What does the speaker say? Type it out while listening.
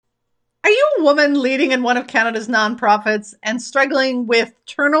a woman leading in one of Canada's nonprofits and struggling with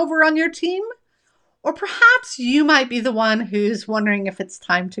turnover on your team? Or perhaps you might be the one who's wondering if it's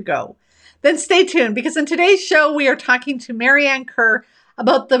time to go. Then stay tuned, because in today's show, we are talking to Maryann Kerr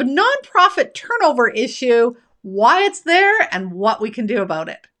about the nonprofit turnover issue, why it's there, and what we can do about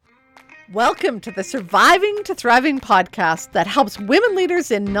it. Welcome to the Surviving to Thriving podcast that helps women leaders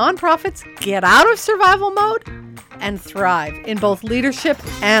in nonprofits get out of survival mode and thrive in both leadership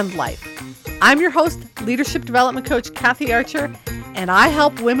and life. I'm your host, leadership development coach Kathy Archer, and I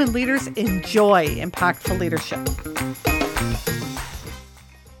help women leaders enjoy impactful leadership.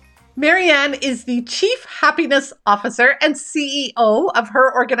 Maryann is the Chief Happiness Officer and CEO of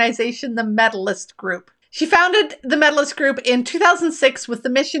her organization, the Medalist Group. She founded the Medalist Group in 2006 with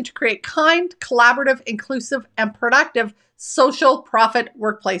the mission to create kind, collaborative, inclusive, and productive social profit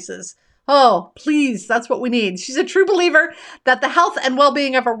workplaces. Oh, please, that's what we need. She's a true believer that the health and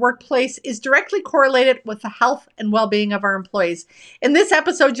well-being of our workplace is directly correlated with the health and well-being of our employees. In this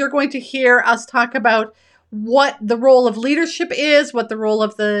episode, you're going to hear us talk about what the role of leadership is, what the role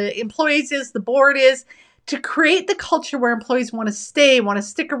of the employees is, the board is, to create the culture where employees want to stay, want to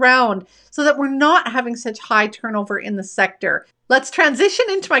stick around, so that we're not having such high turnover in the sector. Let's transition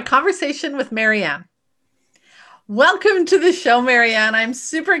into my conversation with Maryann. Welcome to the show, Maryann. I'm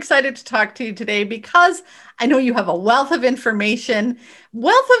super excited to talk to you today because I know you have a wealth of information,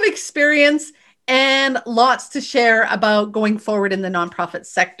 wealth of experience, and lots to share about going forward in the nonprofit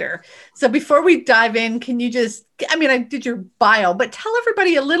sector. So before we dive in, can you I did your bio, but tell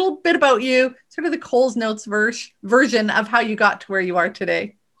everybody a little bit about you, sort of the Coles Notes version of how you got to where you are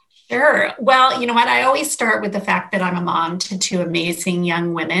today. Sure. Well, you know what? I always start with the fact that I'm a mom to two amazing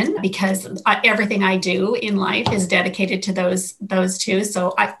young women, because everything I do in life is dedicated to those two.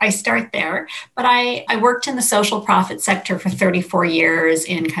 So I start there. But I worked in the social profit sector for 34 years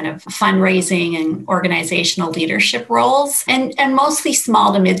in kind of fundraising and organizational leadership roles, and mostly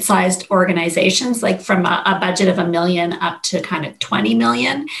small to mid-sized organizations, like from a budget of $1 million up to kind of 20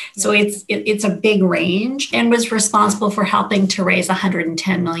 million. So it's a big range, and was responsible for helping to raise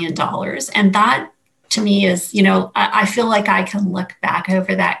 $110 million. And that, to me, is, I feel like I can look back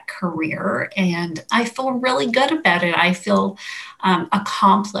over that career and I feel really good about it. I feel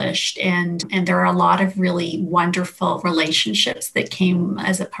accomplished, and there are a lot of really wonderful relationships that came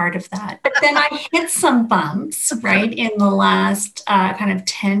as a part of that. But then I hit some bumps, right, in the last kind of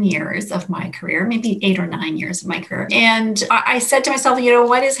 10 years of my career, maybe 8 or 9 years of my career. And I said to myself,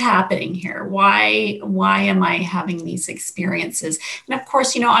 what is happening here? Why am I having these experiences? And of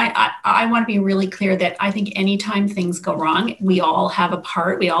course, I want to be really clear that I think anytime things go wrong, we all have a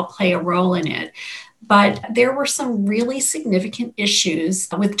part, we all play a role in it. But there were some really significant issues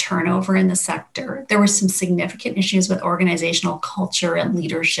with turnover in the sector. There were some significant issues with organizational culture and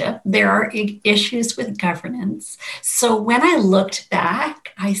leadership. There are issues with governance. So when I looked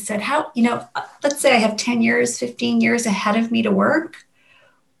back, I said, let's say I have 10 years, 15 years ahead of me to work.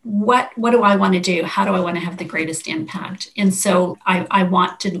 What do I want to do? How do I want to have the greatest impact? And so I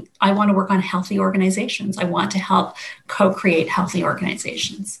want to work on healthy organizations. I want to help co-create healthy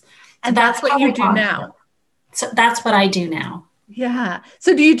organizations. And that's what you do now. So that's what I do now. Yeah.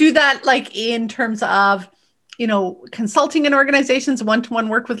 So do you do that like in terms of, consulting in organizations, one-to-one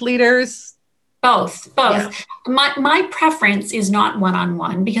work with leaders? Both. Yeah. My preference is not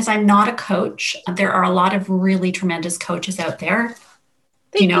one-on-one, because I'm not a coach. There are a lot of really tremendous coaches out there.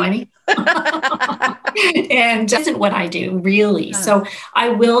 Do you know any? And that isn't what I do, really. So I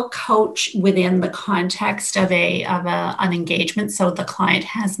will coach within the context of an engagement. So the client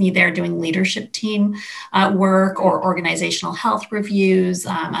has me there doing leadership team work or organizational health reviews,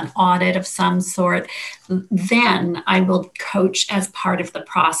 an audit of some sort. Then I will coach as part of the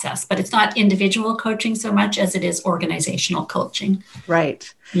process. But it's not individual coaching so much as it is organizational coaching. Right.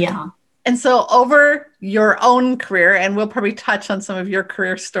 Yeah. And so over your own career, and we'll probably touch on some of your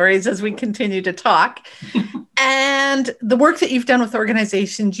career stories as we continue to talk, and the work that you've done with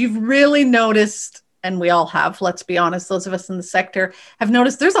organizations, you've really noticed, and we all have, let's be honest, those of us in the sector have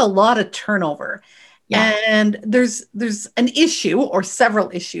noticed there's a lot of turnover. Yeah. And there's an issue or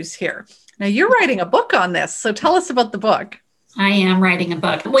several issues here. Now, you're writing a book on this, so tell us about the book. I am writing a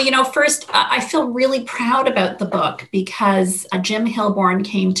book. Well, first, I feel really proud about the book because Jim Hilborn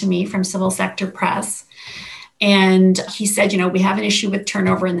came to me from Civil Sector Press And he said, we have an issue with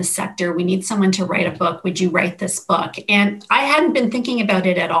turnover in the sector. We need someone to write a book. Would you write this book? And I hadn't been thinking about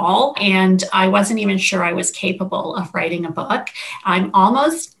it at all. And I wasn't even sure I was capable of writing a book. I'm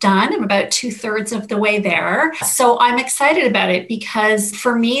almost done. I'm about 2/3 of the way there. So I'm excited about it because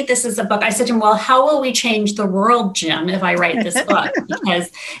for me, this is a book. I said to him, well, how will we change the world, Jim, if I write this book?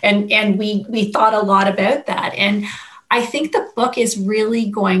 Because, and we thought a lot about that. And I think the book is really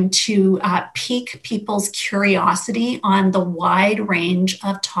going to pique people's curiosity on the wide range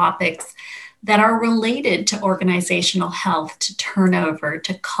of topics that are related to organizational health, to turnover,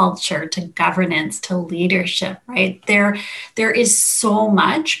 to culture, to governance, to leadership, right? There is so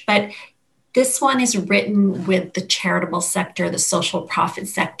much, but this one is written with the charitable sector, the social profit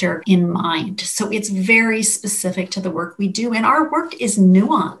sector in mind. So it's very specific to the work we do. And our work is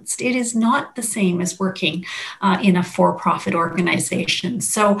nuanced. It is not the same as working in a for-profit organization.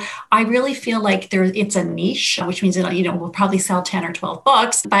 So I really feel like it's a niche, which means we'll probably sell 10 or 12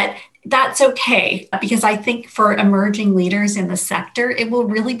 books, but that's okay, because I think for emerging leaders in the sector, it will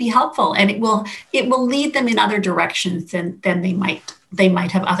really be helpful, and it will lead them in other directions than they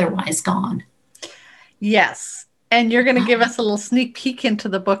might have otherwise gone. Yes. And you're going to give us a little sneak peek into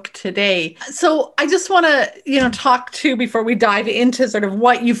the book today. So I just want to, talk to, before we dive into sort of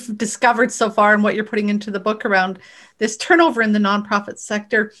what you've discovered so far and what you're putting into the book around this turnover in the nonprofit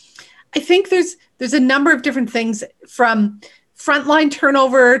sector. I think there's a number of different things, from frontline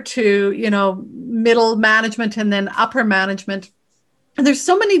turnover to, middle management and then upper management. And there's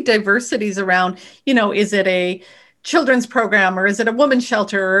so many diversities around, is it a children's program, or is it a women's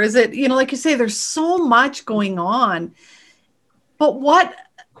shelter, or is it, like you say, there's so much going on. But what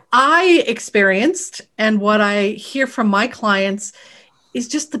I experienced and what I hear from my clients is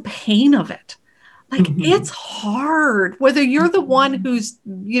just the pain of it. Like, it's hard, whether you're the one who's,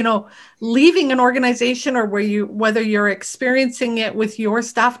 leaving an organization, or whether you're experiencing it with your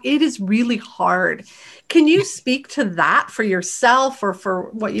staff, it is really hard. Can you speak to that for yourself or for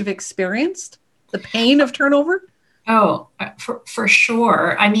what you've experienced, the pain of turnover? Oh, for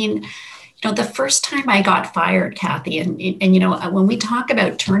sure. I mean, the first time I got fired, Kathy, and when we talk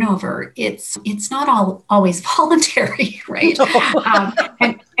about turnover, it's not always voluntary, right? No.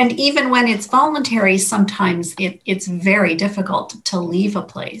 And even when it's voluntary, sometimes it's very difficult to leave a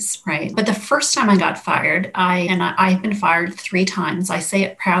place, right? But the first time I got fired, I've been fired 3 times. I say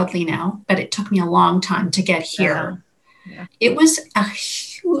it proudly now, but it took me a long time to get here. Yeah. It was a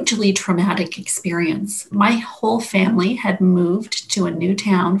hugely traumatic experience. My whole family had moved to a new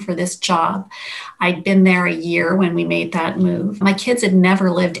town for this job. I'd been there a year when we made that move. My kids had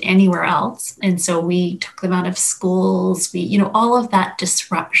never lived anywhere else. And so we took them out of schools, all of that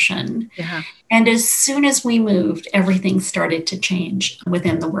disruption. Yeah. And as soon as we moved, everything started to change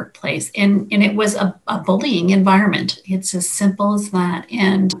within the workplace. And it was a bullying environment. It's as simple as that.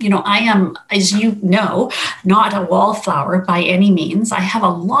 And, I am, as you know, not a wallflower by any means. I have a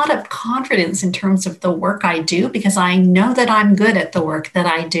lot of confidence in terms of the work I do, because I know that I'm good at the work that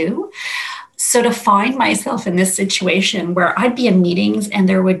I do. So to find myself in this situation where I'd be in meetings and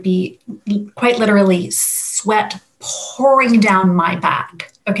there would be quite literally sweat pouring down my back.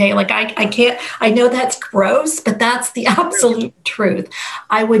 Okay, like I know that's gross, but that's the absolute truth.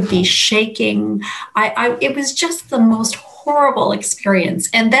 I would be shaking. It was just the most horrible experience.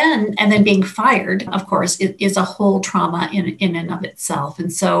 And then being fired, of course, is a whole trauma in and of itself.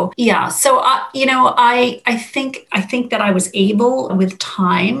 And so, yeah, I think that I was able, with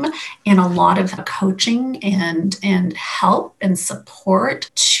time and a lot of coaching and help and support,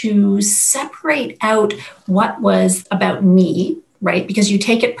 to separate out what was about me, right? Because you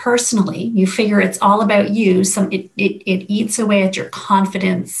take it personally, you figure it's all about you. It eats away at your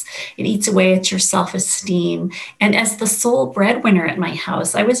confidence. It eats away at your self-esteem. And as the sole breadwinner at my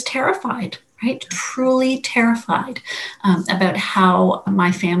house, I was terrified, right? Truly terrified about how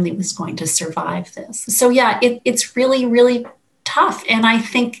my family was going to survive this. So yeah, it's really, really tough. And I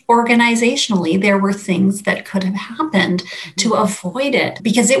think organizationally, there were things that could have happened to avoid it,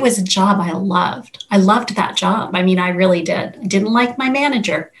 because it was a job I loved. I loved that job. I mean, I really did. I didn't like my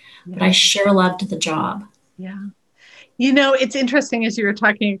manager, but I sure loved the job. Yeah. It's interesting, as you were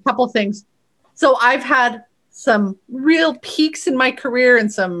talking, a couple things. So I've had some real peaks in my career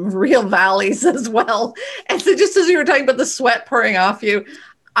and some real valleys as well. And so just as you were talking about the sweat pouring off you,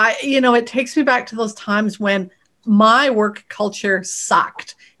 it takes me back to those times when my work culture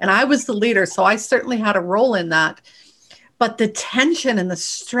sucked and I was the leader. So I certainly had a role in that. But the tension and the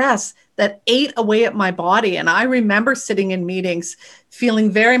stress that ate away at my body. And I remember sitting in meetings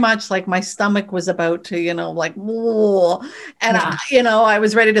feeling very much like my stomach was about to, like, whoa. And, Yeah. I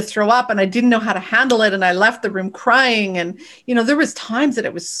was ready to throw up and I didn't know how to handle it. And I left the room crying. And, there was times that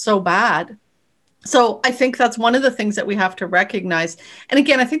it was so bad. So I think that's one of the things that we have to recognize. And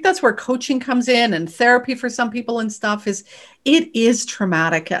again, I think that's where coaching comes in and therapy for some people and stuff is it is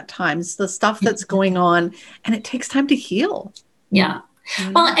traumatic at times, the stuff that's going on, and it takes time to heal. Yeah.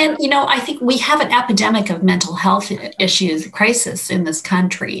 You Well, know? and I think we have an epidemic of mental health issues, crisis in this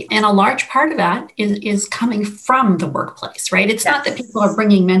country. And a large part of that is coming from the workplace, right? It's not that people are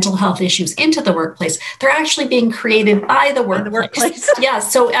bringing mental health issues into the workplace. They're actually being created by the workplace. Yeah.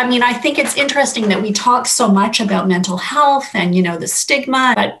 So, I think it's interesting that we talk so much about mental health and, the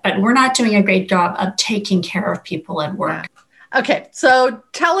stigma, but we're not doing a great job of taking care of people at work. Yeah. Okay. So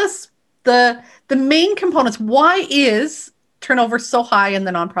tell us the main components. Why is turnover so high in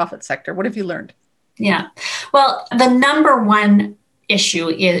the nonprofit sector? What have you learned? Yeah. Well, the number one issue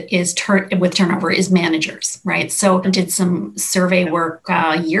with turnover is managers, right? So I did some survey work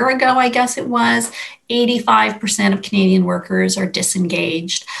a year ago, I guess it was. 85% of Canadian workers are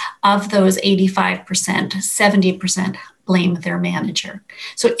disengaged. Of those 85%, 70% blame their manager.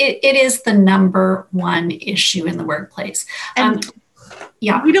 So it is the number one issue in the workplace. And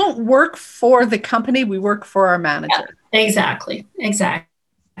yeah, we don't work for the company, we work for our manager. Yeah, exactly.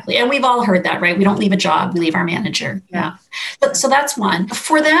 And we've all heard that, right? We don't leave a job, we leave our manager. Yeah. So that's one.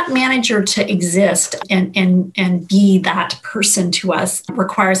 For that manager to exist and be that person to us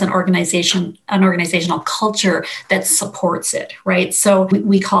requires an organizational culture that supports it, right? So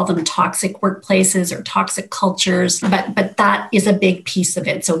we call them toxic workplaces or toxic cultures, but that is a big piece of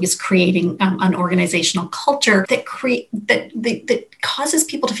it. So it's creating an organizational culture that causes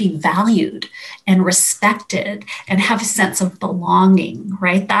people to feel valued and respected and have a sense of belonging,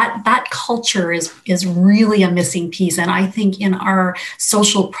 right? That culture is really a missing piece. And I think in our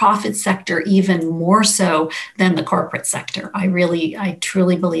social profit sector, even more so than the corporate sector. I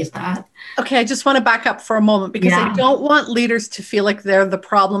truly believe that. Okay, I just want to back up for a moment because I don't want leaders to feel like they're the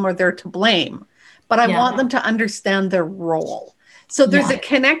problem or they're to blame, but I want them to understand their role. So there's a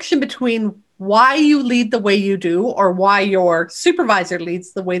connection between why you lead the way you do or why your supervisor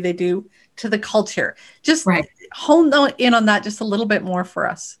leads the way they do to the culture. Just hone in on that just a little bit more for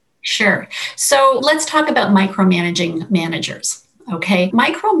us. Sure. So let's talk about micromanaging managers. Okay.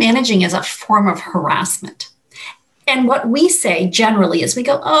 Micromanaging is a form of harassment. And what we say generally is we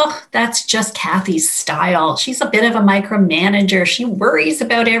go, oh, that's just Kathy's style. She's a bit of a micromanager. She worries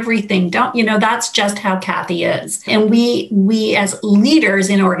about everything. That's just how Kathy is. And we as leaders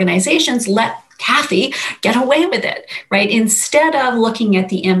in organizations let Kathy get away with it, right? Instead of looking at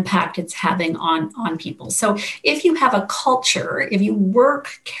the impact it's having on people. So if you have a culture, if you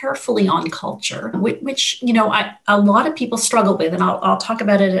work carefully on culture, which a lot of people struggle with, and I'll talk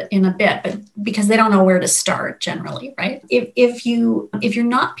about it in a bit, but because they don't know where to start generally, right? If you're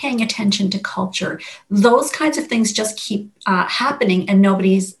not paying attention to culture, those kinds of things just keep happening, and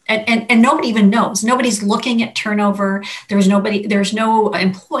nobody even knows. Nobody's looking at turnover. There's no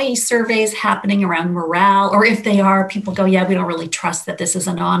employee surveys happening around morale, or if they are, people go, yeah, we don't really trust that this is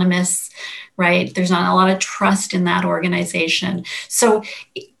anonymous, right? There's not a lot of trust in that organization. So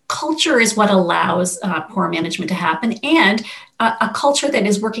culture is what allows poor management to happen, and a culture that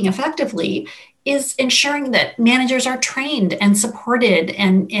is working effectively is ensuring that managers are trained and supported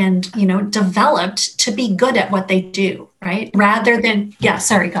and developed to be good at what they do, right? Rather than,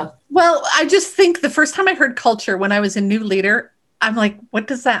 go. Well, I just think the first time I heard culture when I was a new leader, I'm like, what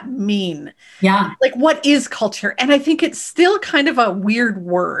does that mean? Yeah. Like, what is culture? And I think it's still kind of a weird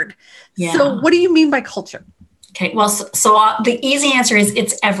word. Yeah. So what do you mean by culture? Okay, well, so the easy answer is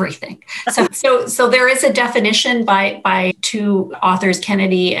it's everything. So there is a definition by two authors,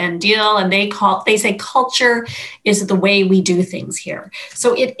 Kennedy and Deal, and they say culture is the way we do things here.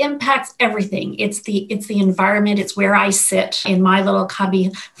 So it impacts everything. It's the environment. It's where I sit in my little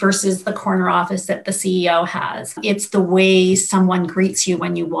cubby versus the corner office that the CEO has. It's the way someone greets you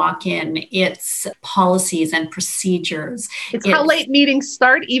when you walk in. It's policies and procedures. It's how late meetings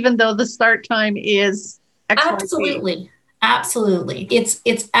start, even though the start time is XYZ. Absolutely.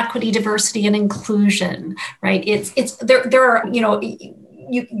 It's equity, diversity, and inclusion, right? There are,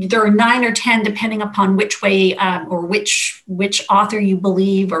 there are 9 or 10, depending upon which way or which author you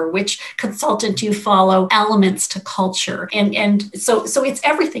believe or which consultant you follow, elements to culture. And so it's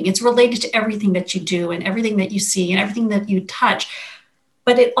everything. It's related to everything that you do and everything that you see and everything that you touch.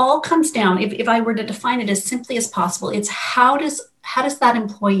 But it all comes down, if I were to define it as simply as possible, it's how does that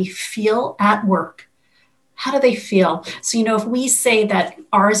employee feel at work? How do they feel? So, if we say that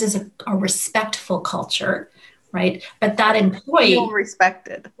ours is a respectful culture, right? But that Feel employee,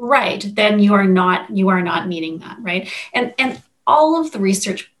 respected. right, then you are not meeting that, right? And all of the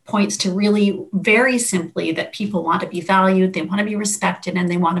research points to really very simply that people want to be valued, they want to be respected, and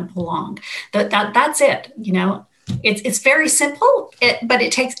they want to belong. That's it. It's very simple, but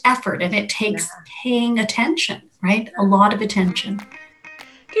it takes effort and it Yeah. takes paying attention, right? A lot of attention.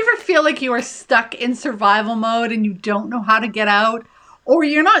 Do you ever feel like you are stuck in survival mode and you don't know how to get out? Or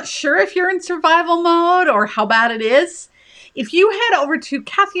you're not sure if you're in survival mode or how bad it is? If you head over to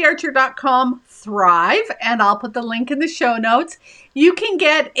kathyarcher.com/thrive, and I'll put the link in the show notes, you can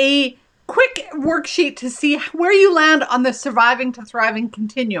get a quick worksheet to see where you land on the surviving to thriving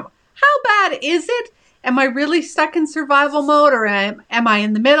continuum. How bad is it? Am I really stuck in survival mode, or am I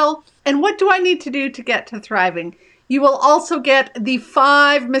in the middle? And what do I need to do to get to thriving? You will also get the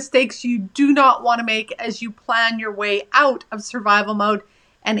 5 mistakes you do not want to make as you plan your way out of survival mode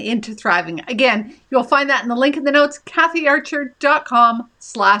and into thriving. Again, you'll find that in the link in the notes,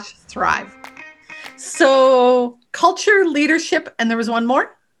 kathyarcher.com/thrive. So culture, leadership, and there was one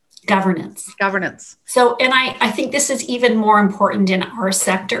more? Governance. Governance. So, and I think this is even more important in our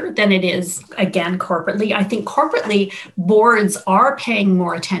sector than it is, again, corporately. I think corporately, boards are paying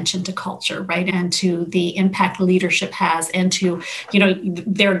more attention to culture, right? And to the impact leadership has, and to,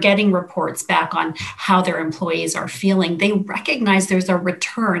 they're getting reports back on how their employees are feeling. They recognize there's a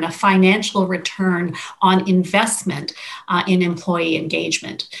return, a financial return on investment in employee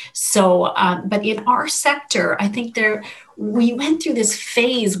engagement. So, but in our sector, I think we went through this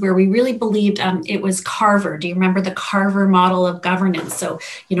phase where we really believed it was Carver. Do you remember the Carver model of governance? So,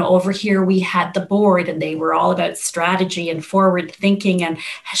 over here we had the board and they were all about strategy and forward thinking and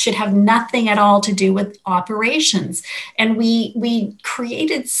should have nothing at all to do with operations. And we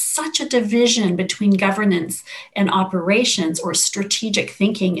created such a division between governance and operations, or strategic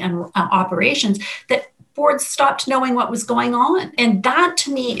thinking and operations, that boards stopped knowing what was going on. And that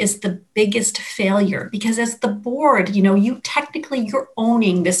to me is the biggest failure, because as the board, you're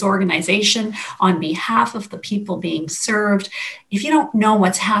owning this organization on behalf of the people being served. If you don't know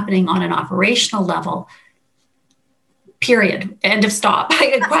what's happening on an operational level, period, end of stop.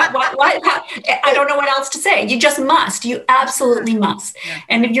 I don't know what else to say. You just must. You absolutely must. Yeah.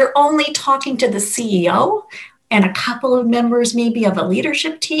 And if you're only talking to the CEO and a couple of members maybe of a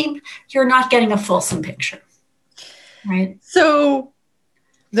leadership team, you're not getting a fulsome picture, right? So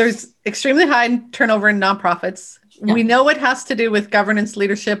there's extremely high turnover in nonprofits. Yeah. We know it has to do with governance,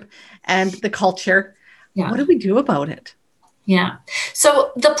 leadership, and the culture. Yeah. What do we do about it? Yeah.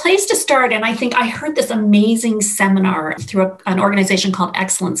 So the place to start, and I think I heard this amazing seminar through an organization called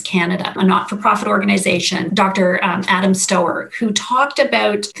Excellence Canada, a not-for-profit organization, Dr. Adam Stower, who talked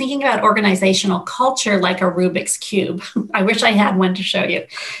about thinking about organizational culture like a Rubik's Cube. I wish I had one to show you.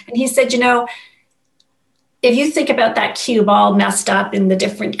 And he said, if you think about that cube all messed up in the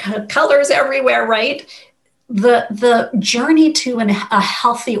different colors everywhere, right? The journey to a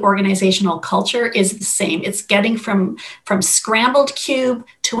healthy organizational culture is the same. It's getting from scrambled cube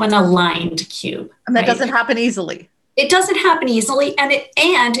to an aligned cube. And that doesn't happen easily. It doesn't happen easily, and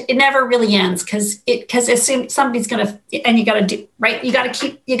it never really ends, because as soon somebody's gonna, and you gotta do right. You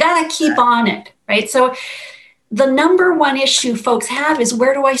gotta keep on it, right? So the number one issue folks have is,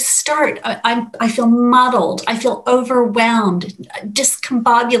 where do I start? I feel muddled. I feel overwhelmed,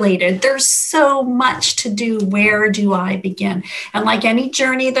 discombobulated. There's so much to do. Where do I begin? And like any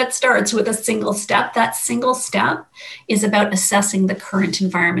journey that starts with a single step, that single step is about assessing the current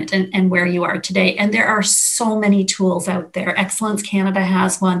environment and where you are today. And there are so many tools out there. Excellence Canada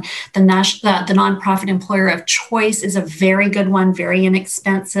has one. The nonprofit employer of choice is a very good one, very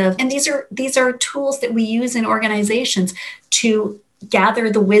inexpensive. And these are tools that we use in organizations to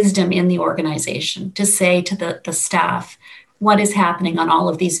gather the wisdom in the organization, to say to the staff, what is happening on all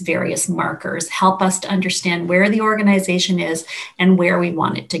of these various markers, help us to understand where the organization is and where we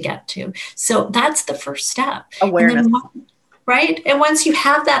want it to get to. So that's the first step. Awareness. Right? And once you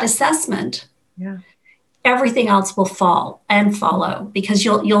have that assessment, everything else will follow, because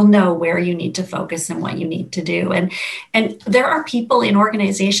you'll know where you need to focus and what you need to do. And there are people in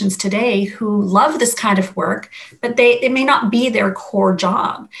organizations today who love this kind of work, but it may not be their core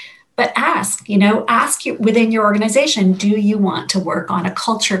job. But ask you within your organization, do you want to work on a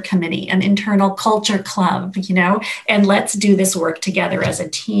culture committee, an internal culture club, and let's do this work together as a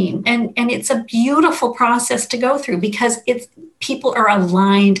team. And it's a beautiful process to go through, because people are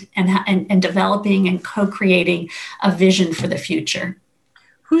aligned and developing and co-creating a vision for the future.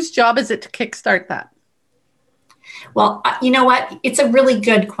 Whose job is it to kickstart that? Well, you know what? It's a really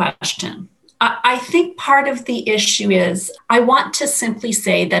good question. I think part of the issue is I want to simply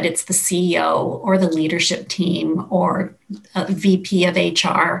say that it's the CEO or the leadership team or a VP of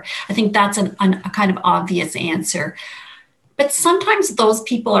HR. I think that's a kind of obvious answer. But sometimes those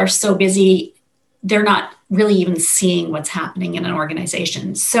people are so busy, they're not really even seeing what's happening in an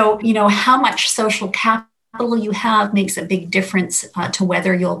organization. So, how much social capital you have makes a big difference to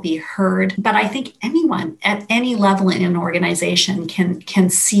whether you'll be heard. But I think anyone at any level in an organization can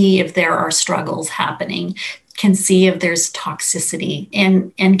see if there are struggles happening, can see if there's toxicity,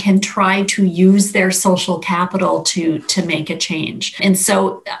 and can try to use their social capital to make a change. And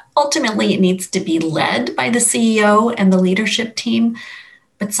so ultimately it needs to be led by the CEO and the leadership team,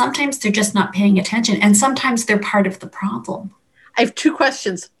 but sometimes they're just not paying attention, and sometimes they're part of the problem. I have two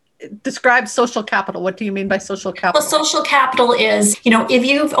questions. Describe social capital. What do you mean by social capital? Well, social capital is, if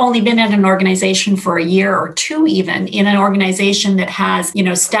you've only been in an organization for a year or two, even in an organization that has,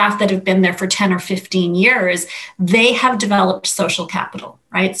 staff that have been there for 10 or 15 years, they have developed social capital,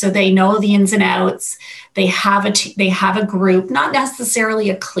 right? So they know the ins and outs. They have a group, not necessarily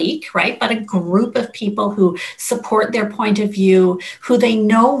a clique, right? But a group of people who support their point of view, who they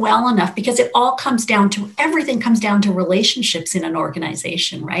know well enough, because everything comes down to relationships in an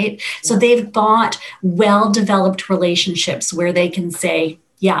organization, right? Yeah. So they've got well-developed relationships where they can say,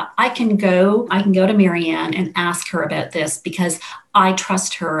 yeah, I can go to Maryann and ask her about this because I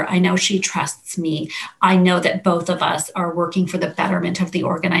trust her. I know she trusts me. I know that both of us are working for the betterment of the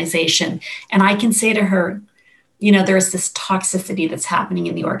organization. And I can say to her, there's this toxicity that's happening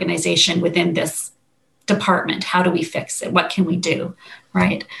in the organization within this department. How do we fix it? What can we do?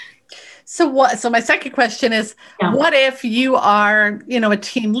 Right. So my second question is, What if you are, a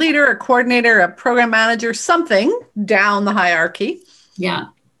team leader, a coordinator, a program manager, something down the hierarchy? Yeah.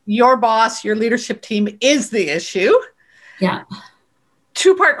 Your boss, your leadership team is the issue. Yeah.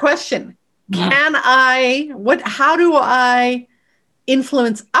 Two-part question. How do I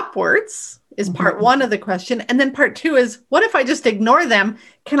influence upwards is part one of the question. And then part two is, what if I just ignore them?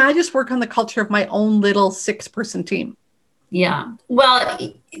 Can I just work on the culture of my own little 6-person team? Yeah. Well,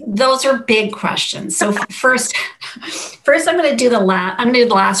 those are big questions. So first I'm going to do the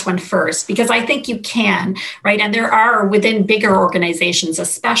last one first, because I think you can, right? And there are, within bigger organizations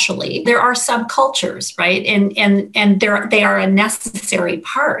especially, there are subcultures, right? And they are a necessary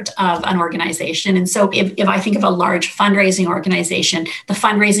part of an organization. And so if I think of a large fundraising organization, the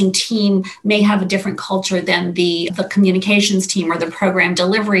fundraising team may have a different culture than the communications team or the program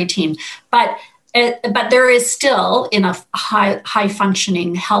delivery team. But there is still, in a high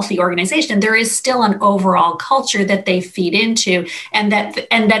functioning, healthy organization, there is still an overall culture that they feed into, and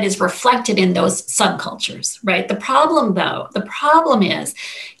that is reflected in those subcultures, right? The problem is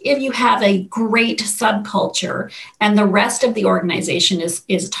if you have a great subculture and the rest of the organization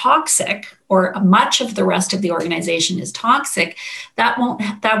is toxic, or much of the rest of the organization is toxic, that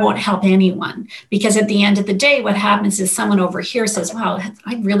won't help anyone. Because at the end of the day, what happens is someone over here says, wow,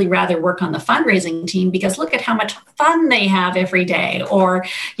 I'd really rather work on the fundraising team because look at how much fun they have every day. Or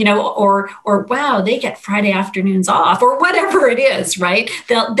wow, they get Friday afternoons off, or whatever it is, right?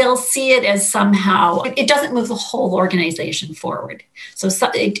 They'll see it as somehow, it doesn't move the whole organization forward. So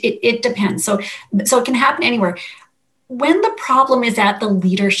it depends. So it can happen anywhere. When the problem is at the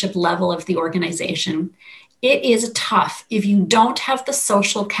leadership level of the organization, it is tough if you don't have the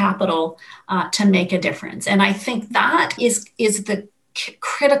social capital to make a difference. And I think that is the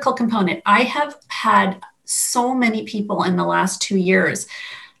critical component. I have had so many people in the last 2 years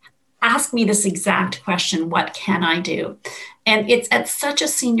ask me this exact question: what can I do? And it's at such a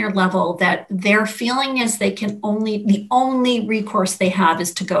senior level that they're feeling as the only recourse they have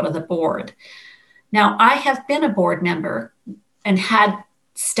is to go to the board. Now, I have been a board member and had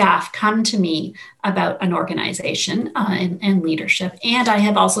staff come to me about an organization and leadership. And I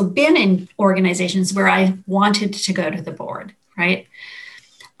have also been in organizations where I wanted to go to the board, right?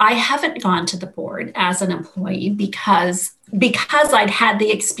 I haven't gone to the board as an employee because I'd had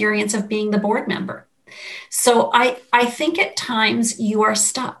the experience of being the board member. So I think at times you are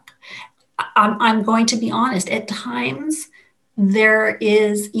stuck. I'm going to be honest. At times, there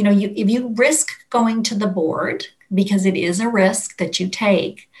is, if you risk going to the board, because it is a risk that you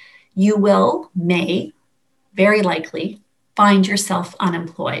take, you may very likely find yourself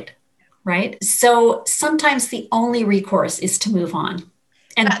unemployed, right? So sometimes the only recourse is to move on.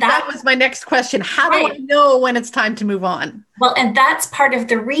 And that was my next question. How do I know when it's time to move on? Well, and that's part of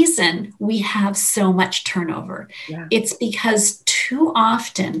the reason we have so much turnover. Yeah. It's because too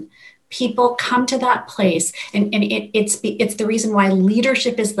often people come to that place, and it's the reason why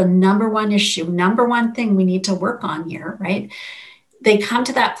leadership is the number one issue, number one thing we need to work on here, right? they come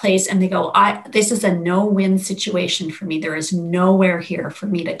to that place and they go, this is a no-win situation for me. There is nowhere here for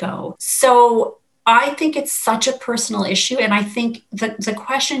me to go. So I think it's such a personal issue. And I think the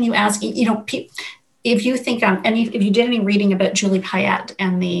question you ask, if you think if you did any reading about Julie Payette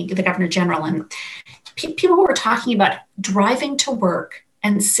and the Governor General, and people were talking about driving to work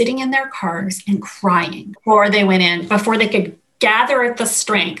and sitting in their cars and crying before they went in, before they could gather at the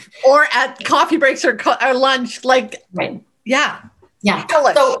strength. Or at coffee breaks or lunch, like, right. Yeah. Yeah.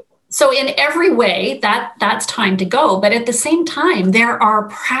 So in every way, that's time to go. But at the same time, there are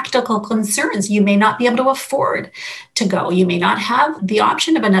practical concerns. You may not be able to afford to go. You may not have the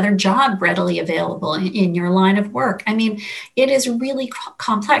option of another job readily available in your line of work. I mean, it is really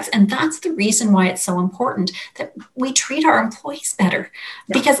complex. And that's the reason why it's so important that we treat our employees better.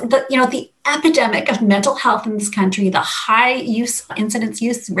 Yeah. Because the epidemic of mental health in this country, the high incidence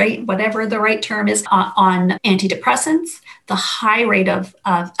use rate, whatever the right term is, on antidepressants, the high rate of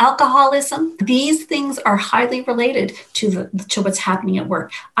alcoholism. These things are highly related to what's happening at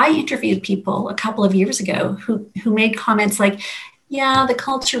work. I interviewed people a couple of years ago who made comments like, yeah, the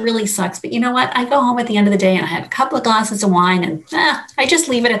culture really sucks, but you know what? I go home at the end of the day and I have a couple of glasses of wine and I just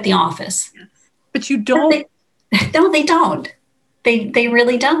leave it at the office. But you don't. No, they don't. They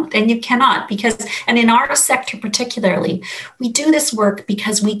really don't. And you cannot, and in our sector particularly, we do this work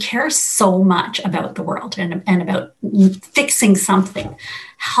because we care so much about the world and about fixing something,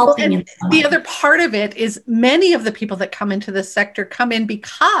 helping. Well, and the other part of it is many of the people that come into this sector come in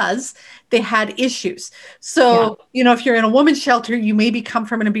because they had issues. So, if you're in a women's shelter, you maybe come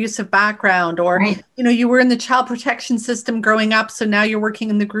from an abusive background, or, right. You were in the child protection system growing up, so now you're working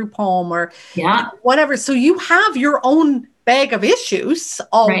in the group home or whatever. So you have your own bag of issues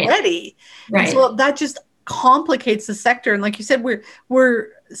already. Right. So that just complicates the sector. And like you said, we're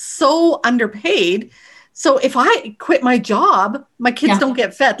so underpaid. So if I quit my job, my kids don't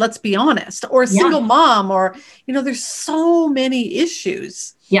get fed, let's be honest, or a single mom, or, there's so many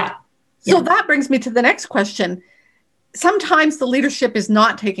issues. Yeah. So that brings me to the next question. Sometimes the leadership is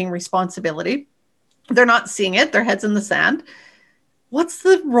not taking responsibility. They're not seeing it. Their head's in the sand. What's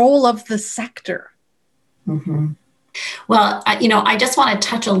the role of the sector? Mm-hmm. Well, I just want to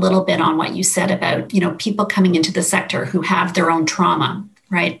touch a little bit on what you said about, people coming into the sector who have their own trauma,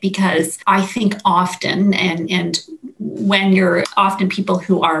 right? Because I think often, and when you're often people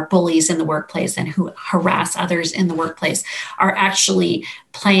who are bullies in the workplace and who harass others in the workplace are actually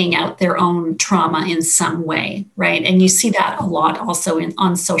playing out their own trauma in some way, right? And you see that a lot also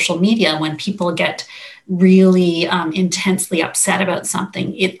on social media when people get really intensely upset about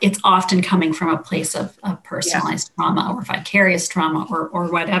something. It's often coming from a place of personalized trauma or vicarious trauma or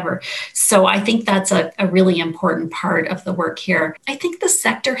whatever. So I think that's a really important part of the work here. I think the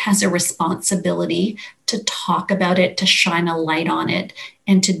sector has a responsibility to talk about it, to shine a light on it,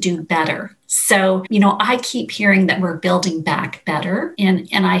 and to do better. So, I keep hearing that we're building back better, and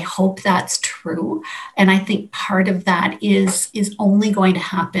I hope that's true. And I think part of that is only going to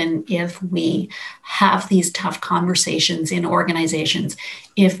happen if we have these tough conversations in organizations,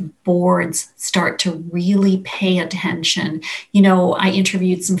 if boards start to really pay attention. I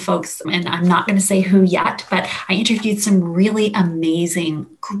interviewed some folks, and I'm not going to say who yet, but I interviewed some really amazing,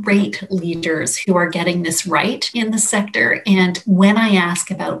 great leaders who are getting this right in the sector. And when I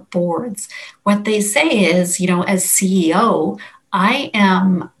ask about boards, what they say is, as CEO, I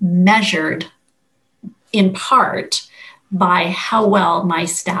am measured in part by how well my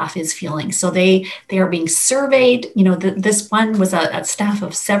staff is feeling. So they are being surveyed. This one was a staff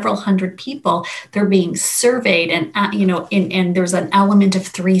of several hundred people. They're being surveyed, and and there's an element of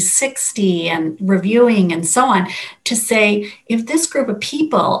 360 and reviewing and so on to say, if this group of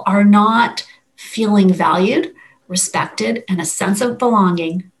people are not feeling valued, respected, and a sense of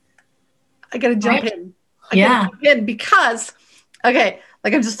belonging, I got to jump in. I got to jump in because, I'm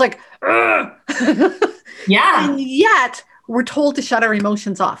just like, yeah. And yet we're told to shut our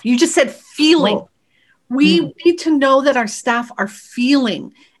emotions off. You just said feeling. Oh. We need to know that our staff are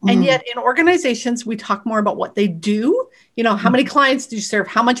feeling. And yet in organizations, we talk more about what they do. How many clients do you serve?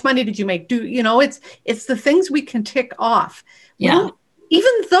 How much money did you make? It's the things we can tick off.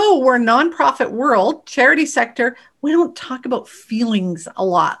 Even though we're a nonprofit world, charity sector, we don't talk about feelings a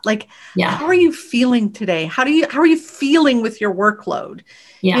lot. How are you feeling today? How are you feeling with your workload?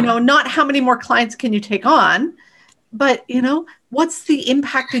 Not how many more clients can you take on, but what's the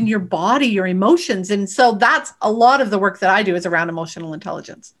impact in your body, your emotions? And so that's a lot of the work that I do is around emotional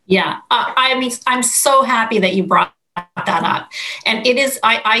intelligence. Yeah. I'm so happy that you brought that up. And it is,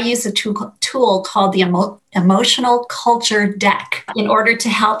 I use a tool called the emotional culture deck in order to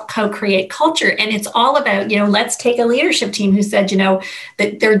help co-create culture. And it's all about, let's take a leadership team who said,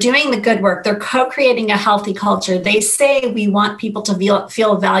 that they're doing the good work. They're co-creating a healthy culture. They say we want people to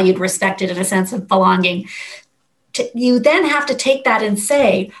feel valued, respected, and a sense of belonging. You then have to take that and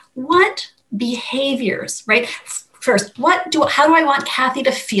say, what behaviors, right? First, how do I want Kathy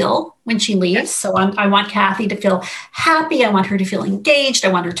to feel when she leaves? Yes. So I want Kathy to feel happy. I want her to feel engaged. I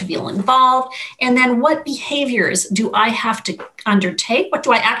want her to feel involved. And then what behaviors do I have to undertake? What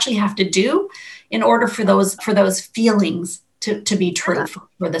do I actually have to do in order for those feelings to be true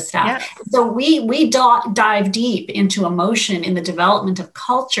for the staff? Yes. So we dive deep into emotion in the development of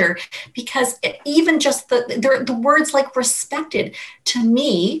culture, because even just the words like respected, to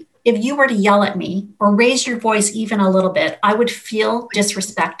me, if you were to yell at me or raise your voice even a little bit, I would feel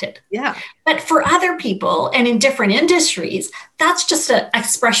disrespected. Yeah. But for other people and in different industries, that's just an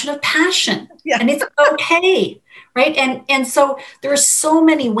expression of passion. Yeah. And it's okay. Right. And so there are so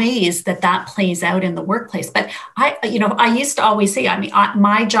many ways that plays out in the workplace. But I used to always say,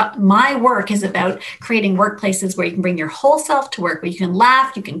 my work is about creating workplaces where you can bring your whole self to work, where you can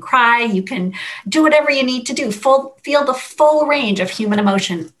laugh, you can cry, you can do whatever you need to do, feel the full range of human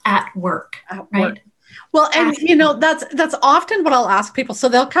emotion at work. Right. Well, and that's often what I'll ask people. So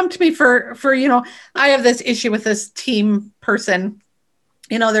they'll come to me for I have this issue with this team person.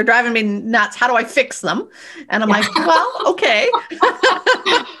 They're driving me nuts. How do I fix them? And I'm like, well, okay.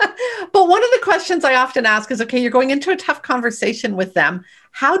 But one of the questions I often ask is, okay, you're going into a tough conversation with them.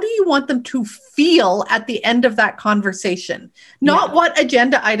 How do you want them to feel at the end of that conversation? Not what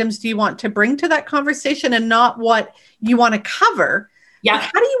agenda items do you want to bring to that conversation, and not what you want to cover. Yeah.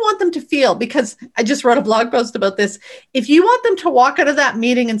 How do you want them to feel? Because I just wrote a blog post about this. If you want them to walk out of that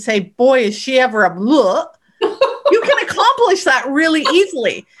meeting and say, boy, is she ever a look, you can accomplish that really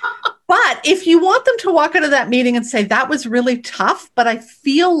easily. But if you want them to walk out of that meeting and say, that was really tough, but I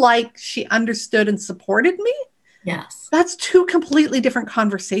feel like she understood and supported me. Yes. That's two completely different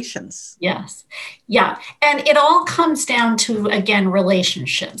conversations. Yes. Yeah. And it all comes down to, again,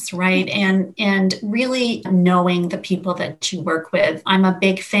 relationships, right? And really knowing the people that you work with. I'm a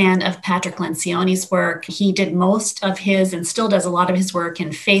big fan of Patrick Lencioni's work. He did most of his and still does a lot of his work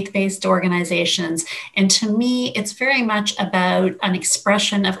in faith-based organizations. And to me, it's very much about an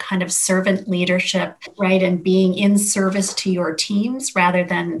expression of kind of servant leadership, right? And being in service to your teams rather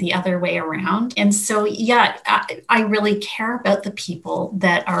than the other way around. And so, I really care about the people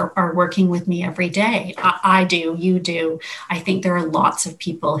that are working with me every day. I do, you do. I think there are lots of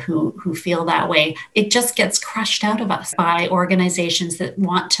people who feel that way. It just gets crushed out of us by organizations that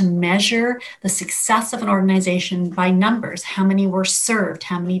want to measure the success of an organization by numbers. How many were served?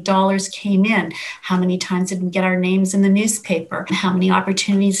 How many dollars came in? How many times did we get our names in the newspaper? How many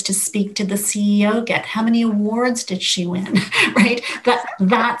opportunities to speak did the CEO get? How many awards did she win? Right?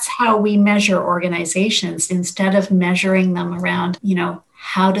 That's how we measure organizations, instead of measuring them around,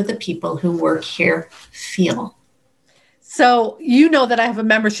 how do the people who work here feel? So that I have a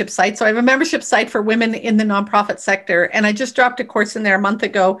membership site. So I have a membership site for women in the nonprofit sector. And I just dropped a course in there a month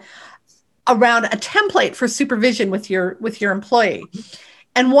ago around a template for supervision with your employee.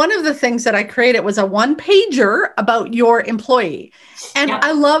 And one of the things that I created was a one-pager about your employee. And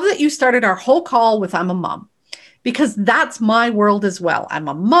I love that you started our whole call with, I'm a mom. Because that's my world as well. I'm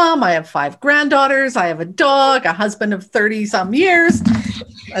a mom. I have 5 granddaughters. I have a dog, a husband of 30 some years.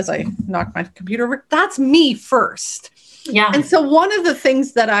 As I knock my computer over, that's me first. Yeah. And so one of the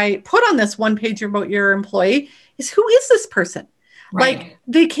things that I put on this one page about your employee is, who is this person? Right. Like,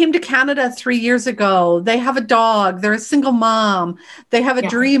 they came to Canada 3 years ago. They have a dog. They're a single mom. They have a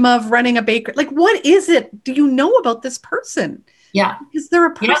dream of running a bakery. Like, what is it? Do you know about this person? Yeah. Because they're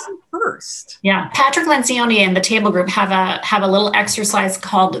a person first. Yeah. Patrick Lencioni and the Table Group have a little exercise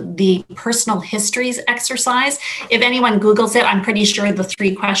called the Personal Histories exercise. If anyone Googles it, I'm pretty sure the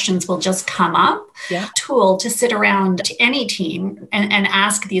 3 questions will just come up. Yeah. Tool to sit around any team and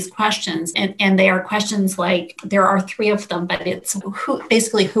ask these questions. And they are questions like, there are 3 of them, but it's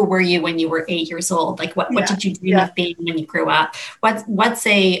who were you when you were 8 years old? Like, what did you dream of being when you grew up? What's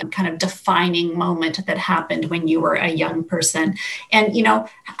a kind of defining moment that happened when you were a young person? And,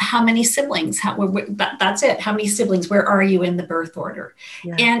 how many siblings? That's it. How many siblings? Where are you in the birth order?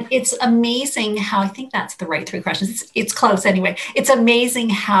 Yeah. And it's amazing how, I think that's the right 3 questions. It's close anyway. It's amazing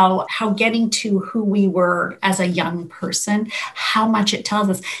how getting to who we were as a young person, how much it tells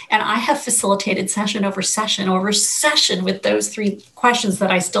us. And I have facilitated session over session with those 3 questions that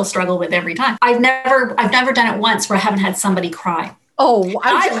I still struggle with every time. I've never done it once where I haven't had somebody cry. Oh,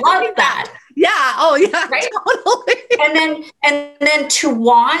 I love that. Yeah. Oh, yeah, right? totally. And then to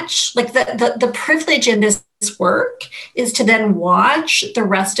watch, like the privilege in this work is to then watch the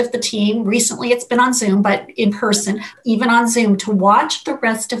rest of the team. Recently it's been on Zoom, but in person, even on Zoom, to watch the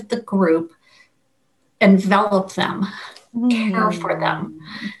rest of the group, envelop them, care for them,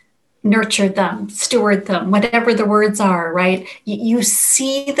 Mm. nurture them, steward them, whatever the words are, right? You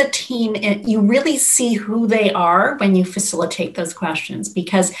see the team and you really see who they are when you facilitate those questions,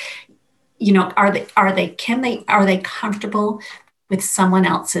 because are they comfortable with someone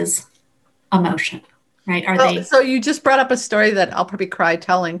else's emotion, right? Are Well, they? so you just brought up a story that I'll probably cry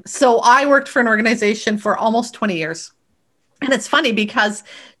telling. So I worked for an organization for almost 20 years. And it's funny because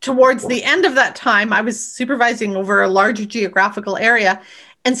towards the end of that time, I was supervising over a larger geographical area.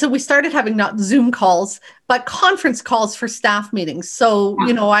 And so we started having not Zoom calls, but conference calls for staff meetings. So,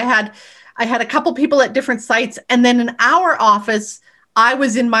 I had a couple people at different sites, and then in our office, I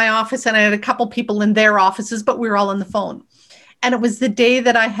was in my office and I had a couple people in their offices, but we were all on the phone. And it was the day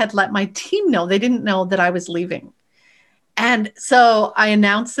that I had let my team know. They didn't know that I was leaving. And so I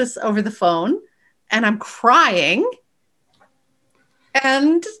announced this over the phone and I'm crying.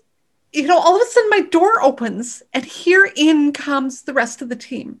 And, all of a sudden my door opens and here in comes the rest of the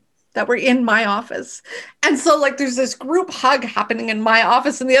team that were in my office. And so like there's this group hug happening in my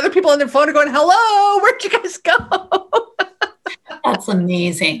office and the other people on their phone are going, hello, where'd you guys go? That's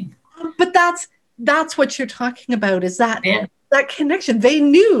amazing. But that's what you're talking about, is that Yeah. that connection. They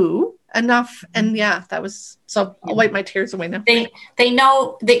knew enough. And yeah, that was, so I'll wipe my tears away now. They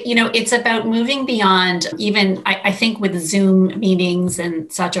know that, it's about moving beyond. Even I think with Zoom meetings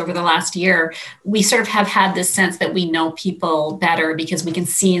and such over the last year, we sort of have had this sense that we know people better because we can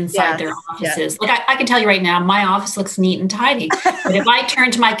see inside their offices. Yes. Like I can tell you right now, my office looks neat and tidy. But if I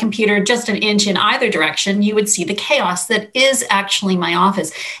turned to my computer just an inch in either direction, you would see the chaos that is actually my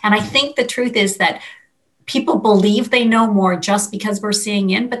office. And I think the truth is that people believe they know more just because we're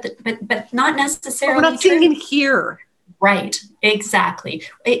seeing in, but not necessarily. We're not seeing in here. Right. Exactly.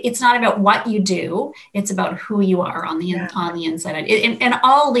 It's not about what you do. It's about who you are on the inside out. And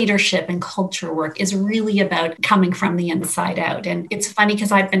all leadership and culture work is really about coming from the inside out. And it's funny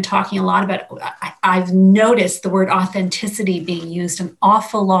because I've been talking a lot about, I've noticed the word authenticity being used an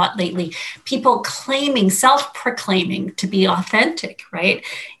awful lot lately. People self-proclaiming to be authentic, right?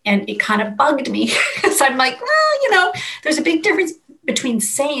 And it kind of bugged me because I'm like, well, there's a big difference between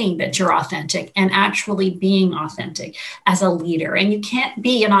saying that you're authentic and actually being authentic as a leader. And you can't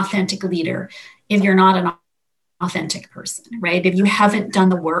be an authentic leader if you're not an authentic person, right? If you haven't done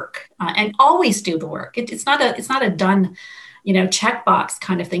the work, and always do the work. It's not a done, checkbox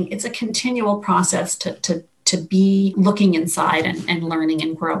kind of thing. It's a continual process to be looking inside and learning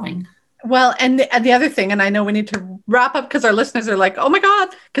and growing. Well, and the other thing, and I know we need to wrap up because our listeners are like, oh my God,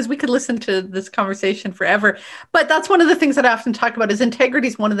 because we could listen to this conversation forever. But that's one of the things that I often talk about is integrity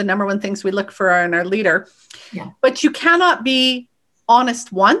is one of the number one things we look for in our leader. Yeah. But you cannot be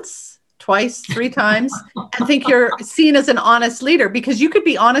honest once, twice, 3 times, and think you're seen as an honest leader, because you could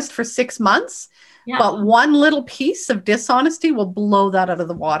be honest for 6 months. Yeah. But one little piece of dishonesty will blow that out of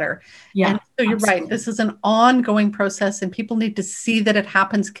the water. Yeah, and so you're absolutely right. This is an ongoing process and people need to see that it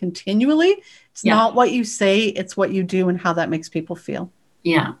happens continually. It's not what you say, it's what you do and how that makes people feel.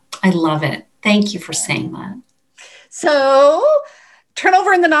 Yeah, I love it. Thank you for saying that. So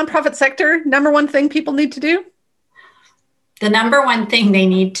turnover in the nonprofit sector, number one thing people need to do? The number one thing they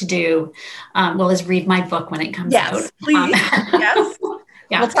need to do, is read my book when it comes out. Yes, please. Yes.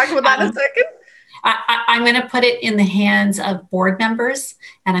 Yeah. We'll talk about that in a second. I'm going to put it in the hands of board members,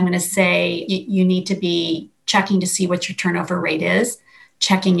 and I'm going to say you need to be checking to see what your turnover rate is,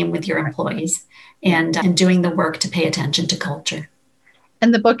 checking in with your employees, and doing the work to pay attention to culture.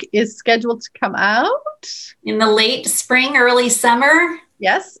 And the book is scheduled to come out? In the late spring, early summer.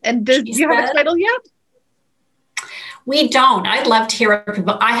 Yes. And do you have a title yet? We don't. I'd love to hear what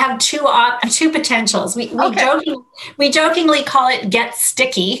people. I have two potentials. We jokingly call it "Get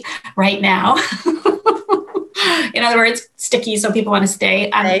Sticky" right now. In other words, sticky, so people want to stay.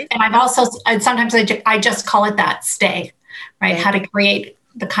 And I've also sometimes I just call it that, stay. Right? How to create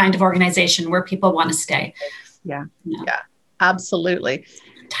the kind of organization where people want to stay. Yeah, absolutely.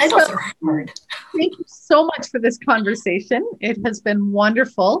 Titles are hard. Thank you so much for this conversation. It has been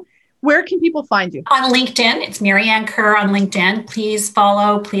wonderful. Where can people find you? On LinkedIn. It's Maryann Kerr on LinkedIn. Please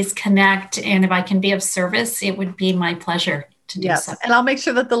follow, please connect. And if I can be of service, it would be my pleasure to do so. And I'll make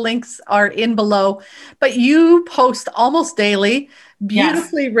sure that the links are in below. But you post almost daily,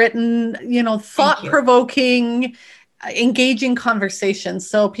 beautifully written, thought-provoking, engaging conversations.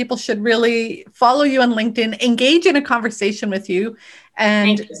 So people should really follow you on LinkedIn, engage in a conversation with you,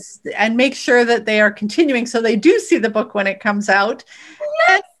 and make sure that they are continuing so they do see the book when it comes out.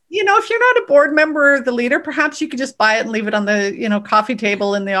 And if you're not a board member or the leader, perhaps you could just buy it and leave it on the, coffee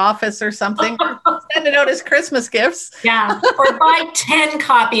table in the office or something. Send it out as Christmas gifts. Yeah. Or buy 10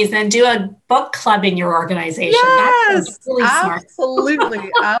 copies and do a book club in your organization. Yes, that's really smart. Absolutely.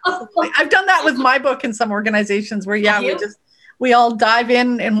 I've done that with my book in some organizations where, we all dive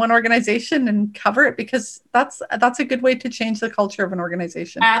in one organization and cover it, because that's a good way to change the culture of an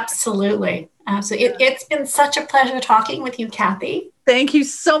organization. Absolutely. It's been such a pleasure talking with you, Kathy. Thank you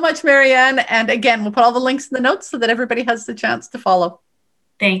so much, Maryann. And again, we'll put all the links in the notes so that everybody has the chance to follow.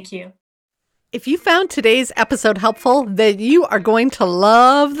 Thank you. If you found today's episode helpful, then you are going to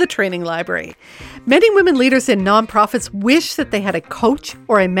love the training library. Many women leaders in nonprofits wish that they had a coach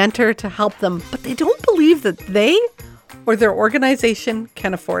or a mentor to help them, but they don't believe that they or their organization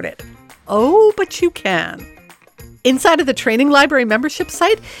can afford it. Oh, but you can. Inside of the Training Library membership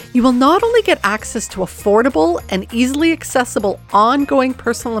site, you will not only get access to affordable and easily accessible ongoing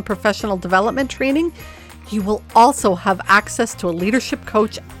personal and professional development training, you will also have access to a leadership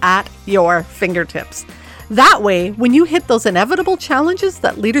coach at your fingertips. That way, when you hit those inevitable challenges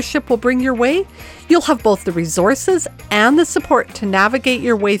that leadership will bring your way, you'll have both the resources and the support to navigate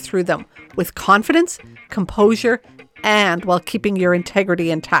your way through them with confidence, composure, and while keeping your integrity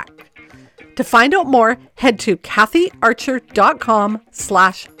intact. To find out more, head to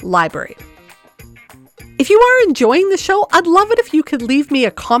kathyarcher.com/library. If you are enjoying the show, I'd love it if you could leave me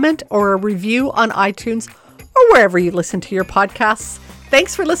a comment or a review on iTunes or wherever you listen to your podcasts.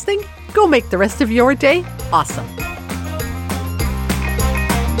 Thanks for listening. Go make the rest of your day awesome.